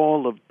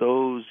all of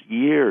those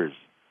years.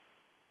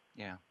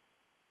 Yeah.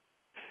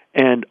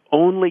 And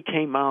only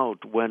came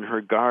out when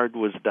her guard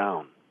was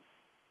down.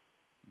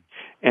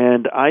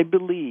 And I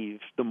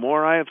believe, the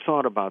more I have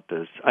thought about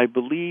this, I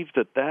believe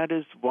that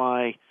is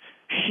why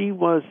she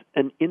was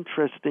an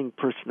interesting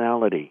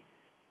personality.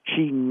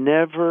 She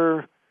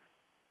never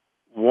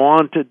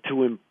wanted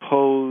to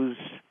impose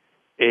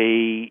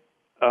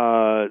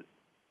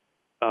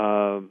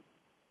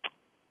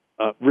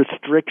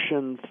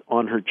restrictions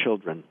on her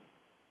children.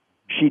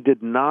 She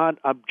did not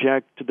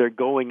object to their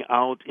going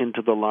out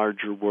into the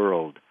larger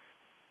world.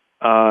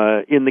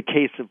 In the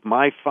case of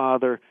my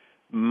father,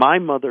 my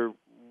mother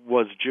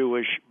was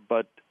Jewish,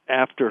 but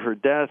after her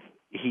death,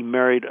 he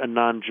married a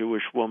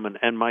non-Jewish woman,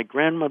 and my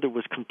grandmother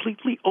was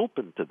completely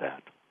open to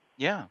that.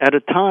 Yeah. At a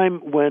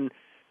time when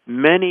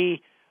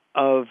many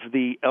of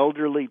the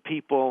elderly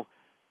people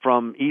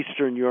from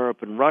Eastern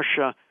Europe and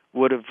Russia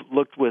would have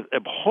looked with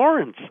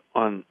abhorrence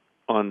on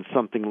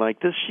something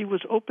like this, she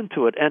was open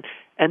to it,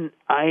 and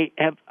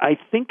I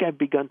think I've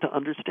begun to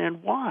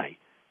understand why,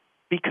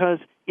 because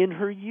in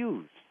her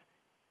youth,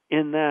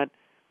 in that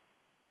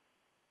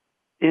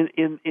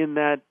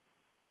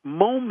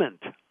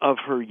moment of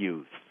her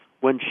youth,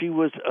 when she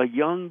was a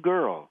young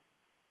girl,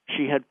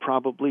 she had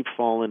probably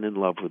fallen in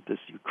love with this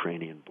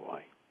Ukrainian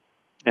boy,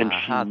 and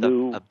she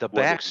knew the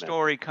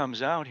backstory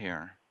comes out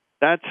here.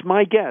 That's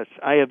my guess.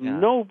 I have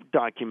no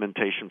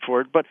documentation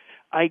for it, but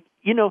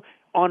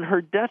on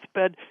her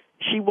deathbed,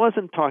 she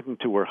wasn't talking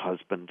to her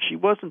husband. She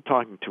wasn't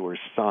talking to her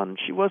son.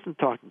 She wasn't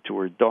talking to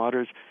her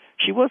daughters.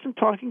 She wasn't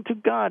talking to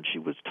God. She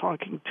was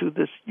talking to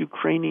this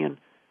Ukrainian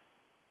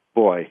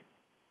boy.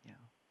 Yeah.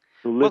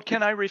 Well,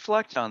 can I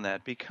reflect on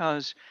that?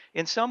 Because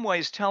in some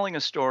ways, telling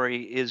a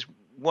story is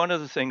one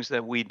of the things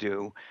that we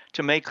do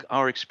to make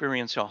our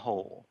experience a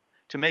whole,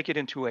 to make it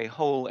into a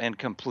whole and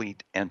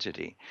complete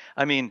entity.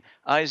 I mean,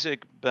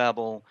 Isaac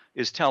Babel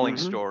is telling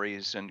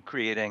stories and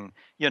creating,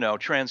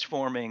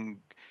 transforming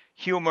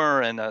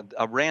humor and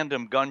a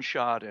random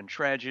gunshot and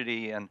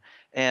tragedy,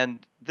 and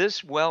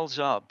this wells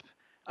up.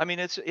 I mean,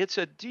 it's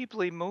a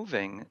deeply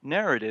moving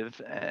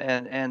narrative,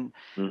 and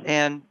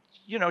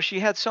she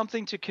had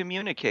something to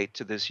communicate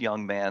to this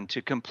young man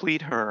to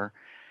complete her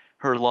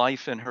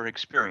life and her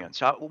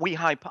experience. I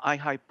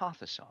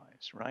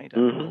hypothesize, right? I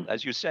mean,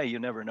 as you say, you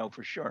never know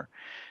for sure.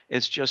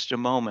 It's just a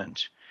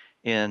moment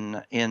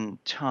in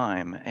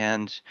time,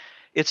 and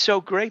it's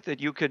so great that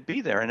you could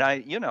be there. And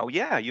a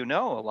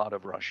lot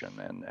of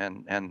Russian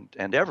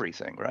and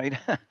everything, right?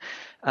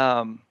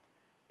 I'm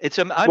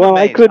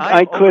amazed.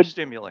 I'm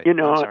overstimulated.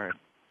 I'm sorry.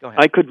 Go ahead.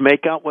 I could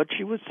make out what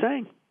she was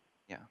saying.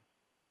 Yeah.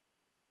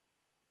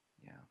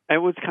 It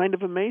was kind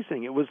of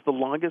amazing. It was the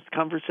longest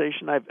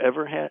conversation I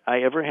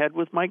ever had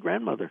with my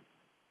grandmother.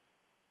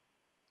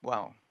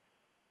 Wow.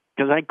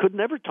 Because I could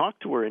never talk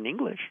to her in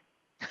English.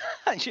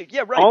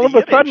 Yeah, right. All of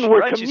a sudden, we're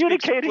right?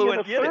 communicating in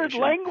a third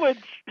language.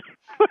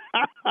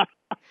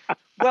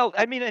 Well,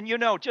 I mean, and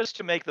just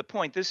to make the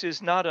point, this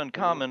is not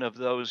uncommon of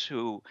those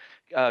who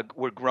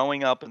were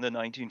growing up in the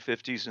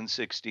 1950s and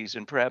 60s,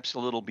 and perhaps a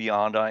little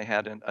beyond. I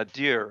had a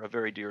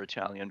very dear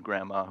Italian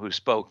grandma who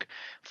spoke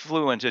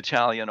fluent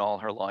Italian all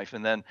her life,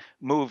 and then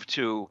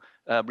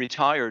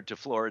retired to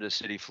Florida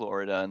City,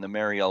 Florida, and the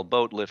Mariel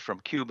boat lift from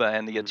Cuba,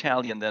 and the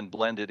Italian then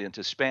blended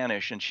into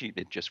Spanish, and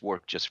it just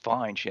worked just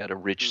fine. She had a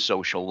rich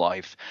social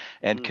life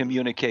and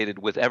communicated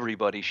with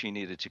everybody she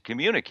needed to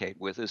communicate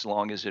with, as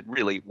long as it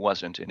really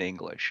wasn't in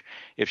English.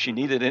 If she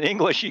needed in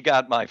English, she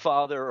got my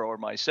father or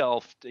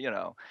myself.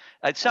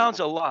 It sounds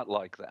a lot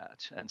like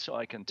that, and so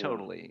I can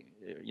totally,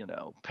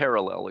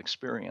 parallel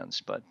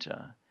experience, but.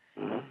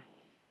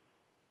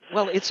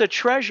 Well, it's a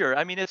treasure.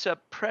 I mean, it's a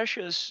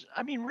precious.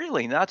 I mean,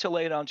 really, not to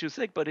lay it on too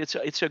thick, but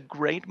it's a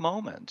great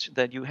moment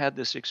that you had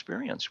this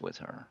experience with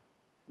her.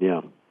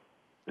 Yeah.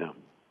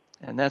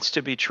 And that's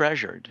to be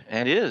treasured.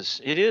 And it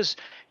is,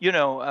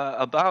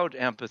 about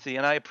empathy.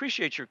 And I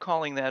appreciate your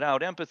calling that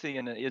out. Empathy,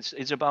 and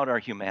it's about our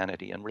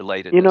humanity and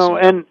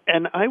relatedness.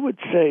 And I would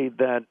say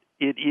that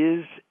it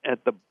is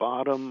at the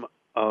bottom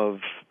of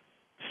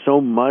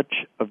so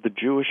much of the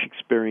Jewish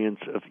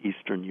experience of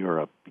Eastern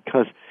Europe,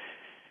 because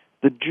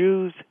the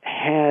Jews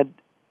had,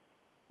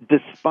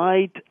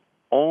 despite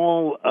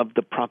all of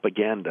the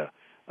propaganda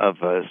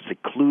of a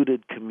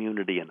secluded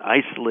community, an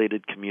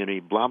isolated community,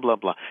 blah, blah,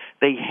 blah,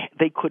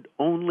 they could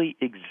only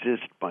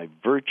exist by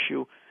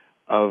virtue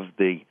of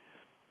the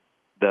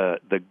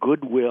the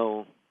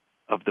goodwill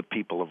of the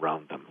people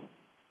around them,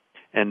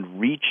 and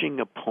reaching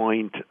a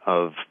point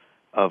of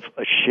a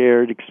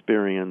shared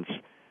experience,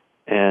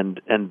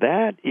 and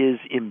that is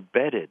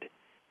embedded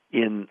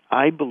in,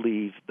 I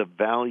believe, the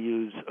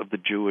values of the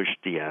Jewish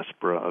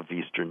diaspora of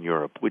Eastern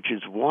Europe, which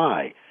is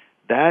why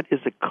that is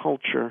a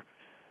culture,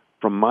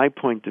 from my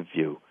point of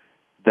view,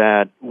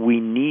 that we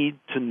need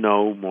to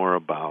know more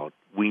about.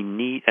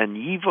 And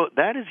YIVO,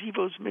 that is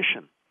YIVO's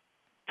mission,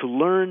 to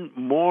learn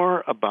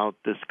more about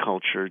this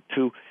culture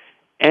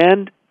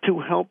and to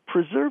help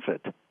preserve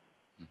it,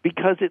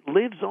 because it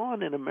lives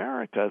on in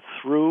America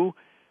through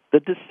the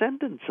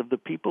descendants of the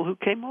people who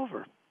came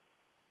over.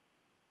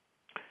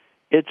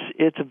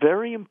 It's a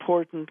very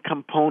important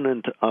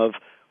component of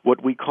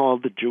what we call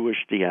the Jewish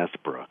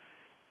diaspora.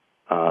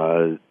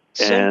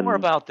 Say more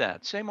about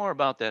that. Say more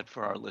about that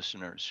for our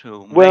listeners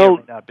who may or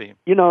may not be.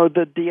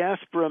 The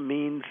diaspora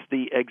means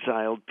the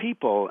exiled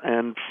people,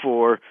 and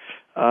for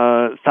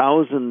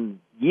 1,000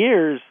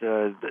 years,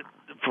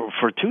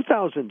 for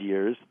 2,000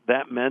 years,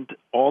 that meant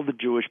all the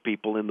Jewish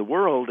people in the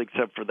world,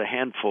 except for the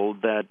handful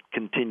that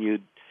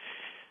continued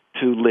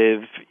to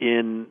live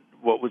in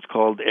what was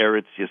called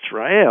Eretz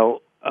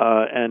Yisrael,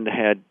 and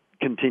had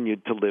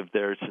continued to live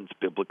there since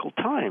biblical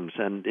times.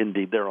 And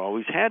indeed, there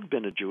always had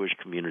been a Jewish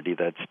community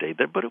that stayed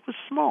there, but it was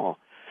small.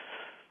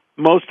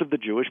 Most of the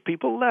Jewish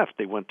people left.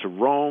 They went to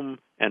Rome,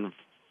 and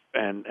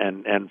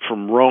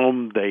from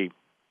Rome they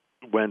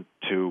went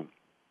to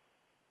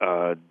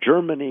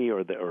Germany,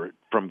 or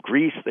from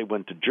Greece they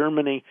went to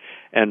Germany,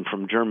 and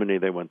from Germany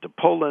they went to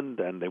Poland,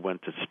 and they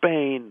went to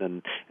Spain,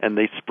 and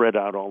they spread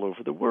out all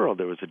over the world.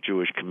 There was a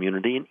Jewish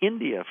community in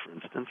India, for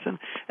instance,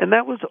 and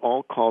that was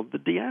all called the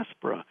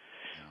diaspora.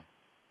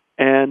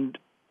 And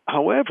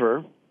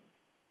however,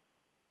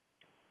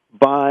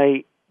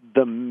 by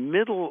the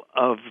middle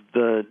of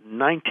the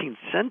 19th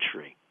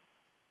century,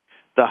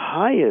 the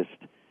highest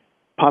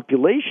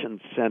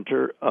population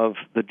center of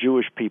the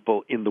Jewish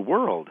people in the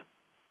world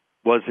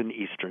was in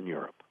Eastern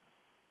Europe.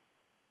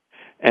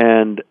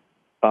 And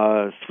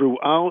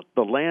throughout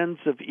the lands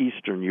of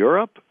Eastern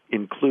Europe,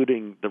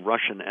 including the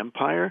Russian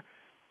Empire,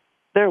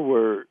 there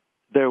were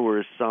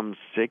some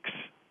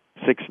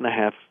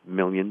 6.5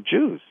 million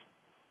Jews.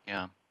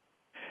 Yeah.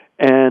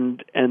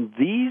 And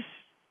these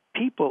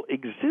people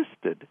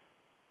existed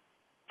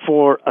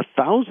for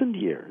 1,000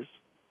 years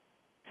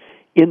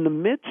in the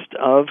midst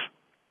of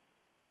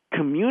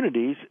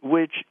communities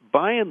which,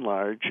 by and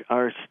large,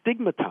 are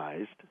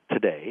stigmatized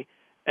today,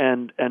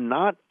 and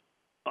not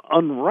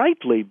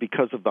unrightly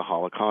because of the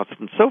Holocaust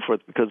and so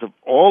forth, because of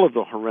all of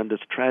the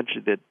horrendous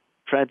tragedy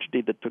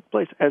that took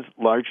place, as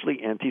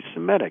largely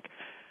anti-Semitic.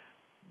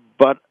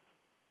 But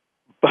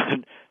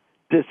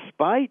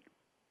despite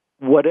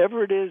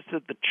whatever it is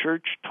that the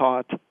church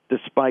taught,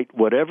 despite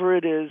whatever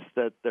it is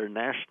that their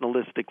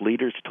nationalistic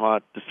leaders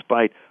taught,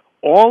 despite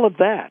all of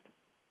that,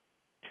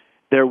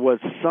 there was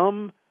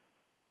some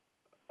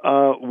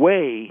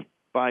way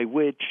by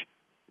which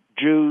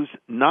Jews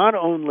not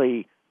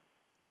only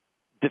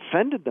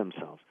defended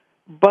themselves,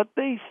 but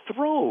they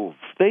thrived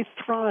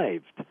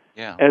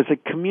as a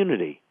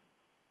community.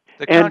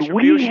 The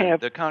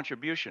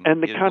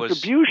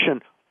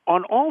contribution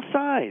on all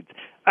sides.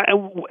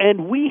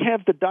 And we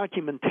have the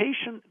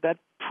documentation that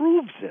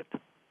proves it.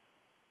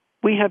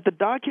 We have the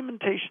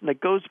documentation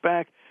that goes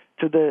back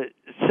to the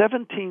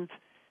 17th,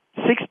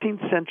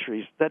 16th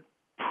centuries that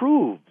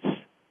proves,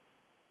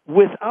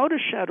 without a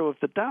shadow of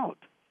the doubt,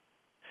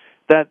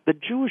 that the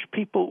Jewish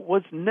people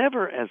was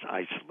never as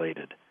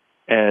isolated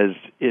as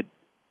it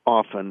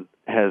often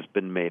has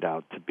been made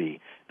out to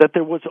be. That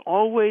there was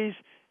always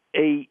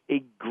a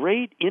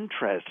great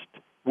interest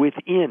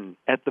within,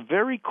 at the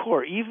very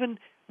core, even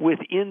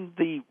within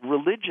the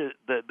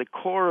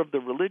core of the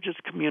religious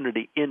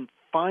community, in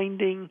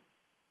finding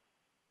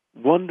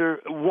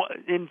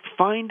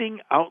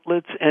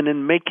outlets and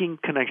in making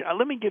connections.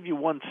 Let me give you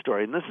one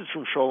story, and this is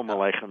from Sholem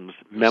Aleichem's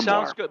memoir.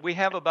 Sounds good. We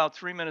have about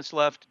 3 minutes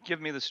left. Give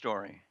me the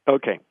story.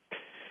 Okay.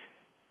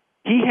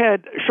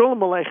 Sholem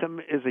Aleichem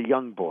is a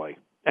young boy,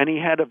 and he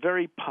had a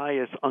very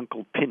pious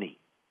Uncle Pinny,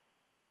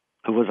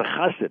 who was a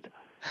chassid.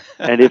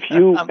 And if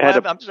you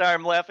I'm sorry,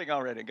 I'm laughing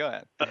already. Go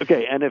ahead.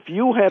 Okay, and if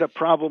you had a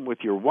problem with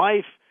your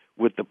wife,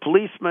 with the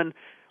policeman,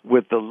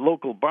 with the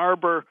local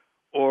barber,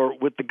 or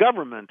with the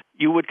government,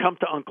 you would come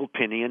to Uncle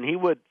Pinny, and he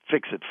would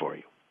fix it for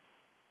you.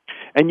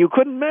 And you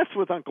couldn't mess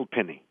with Uncle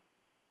Pinny.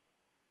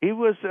 He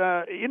was,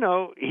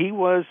 he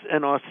was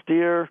an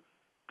austere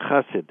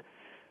chassid,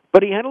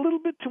 but he had a little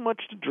bit too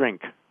much to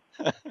drink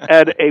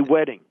at a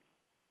wedding.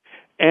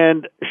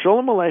 And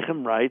Sholem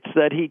Aleichem writes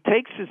that he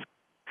takes his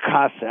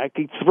Cossack,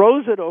 he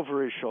throws it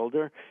over his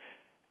shoulder,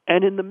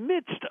 and in the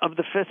midst of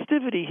the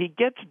festivity, he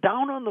gets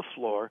down on the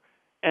floor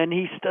and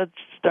he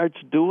starts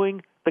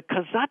doing the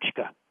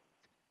kazachka.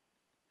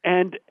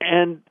 And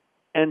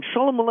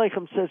Sholem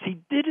Aleichem says he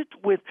did it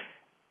with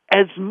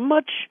as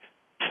much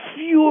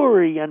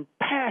fury and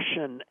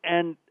passion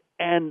and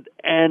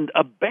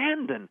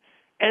abandon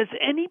as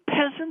any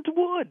peasant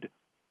would.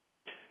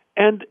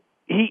 And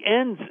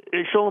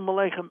Sholem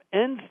Aleichem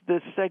ends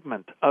this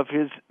segment of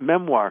his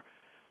memoir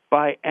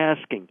by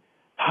asking,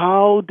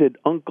 how did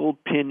Uncle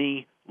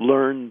Pinny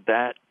learn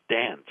that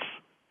dance?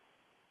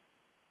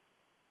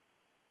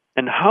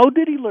 And how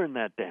did he learn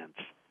that dance?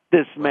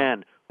 This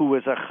man who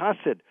was a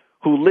chassid,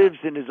 who lives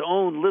in his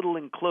own little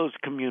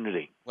enclosed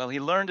community. Well, he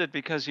learned it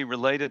because he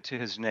related to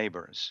his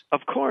neighbors.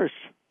 Of course.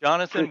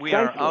 Jonathan, Precisely. we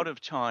are out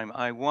of time.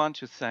 I want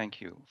to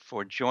thank you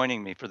for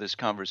joining me for this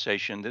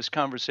conversation. This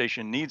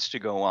conversation needs to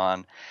go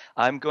on.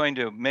 I'm going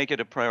to make it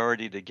a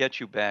priority to get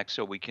you back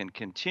so we can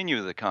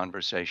continue the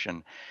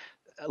conversation.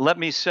 Let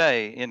me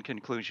say, in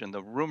conclusion,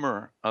 the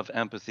rumor of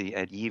empathy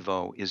at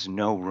YIVO is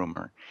no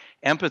rumor.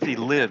 Empathy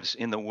lives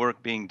in the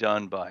work being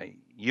done by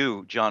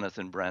you,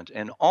 Jonathan Brent,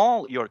 and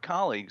all your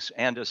colleagues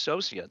and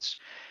associates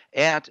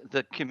at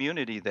the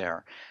community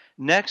there.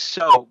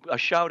 So a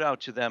shout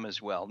out to them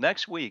as well.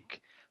 Next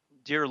week,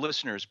 dear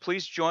listeners,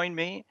 please join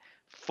me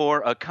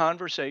for a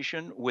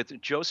conversation with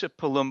Joseph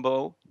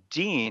Palumbo,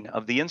 Dean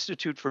of the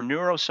Institute for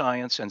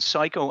Neuroscience and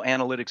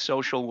Psychoanalytic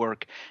Social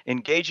Work,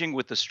 engaging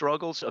with the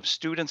struggles of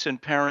students and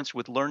parents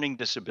with learning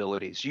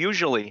disabilities.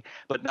 Usually,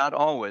 but not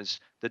always,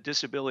 the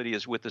disability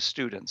is with the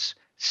students.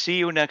 See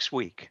you next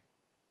week.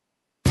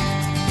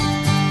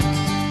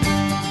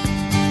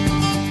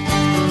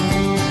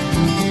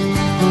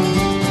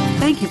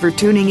 Thank you for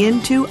tuning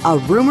in to A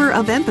Rumor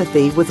of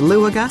Empathy with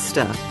Lou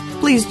Augusta.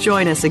 Please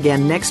join us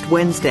again next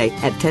Wednesday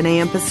at 10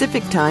 a.m.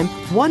 Pacific Time,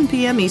 1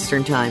 p.m.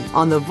 Eastern Time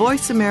on the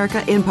Voice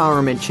America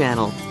Empowerment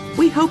Channel.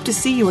 We hope to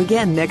see you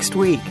again next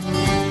week.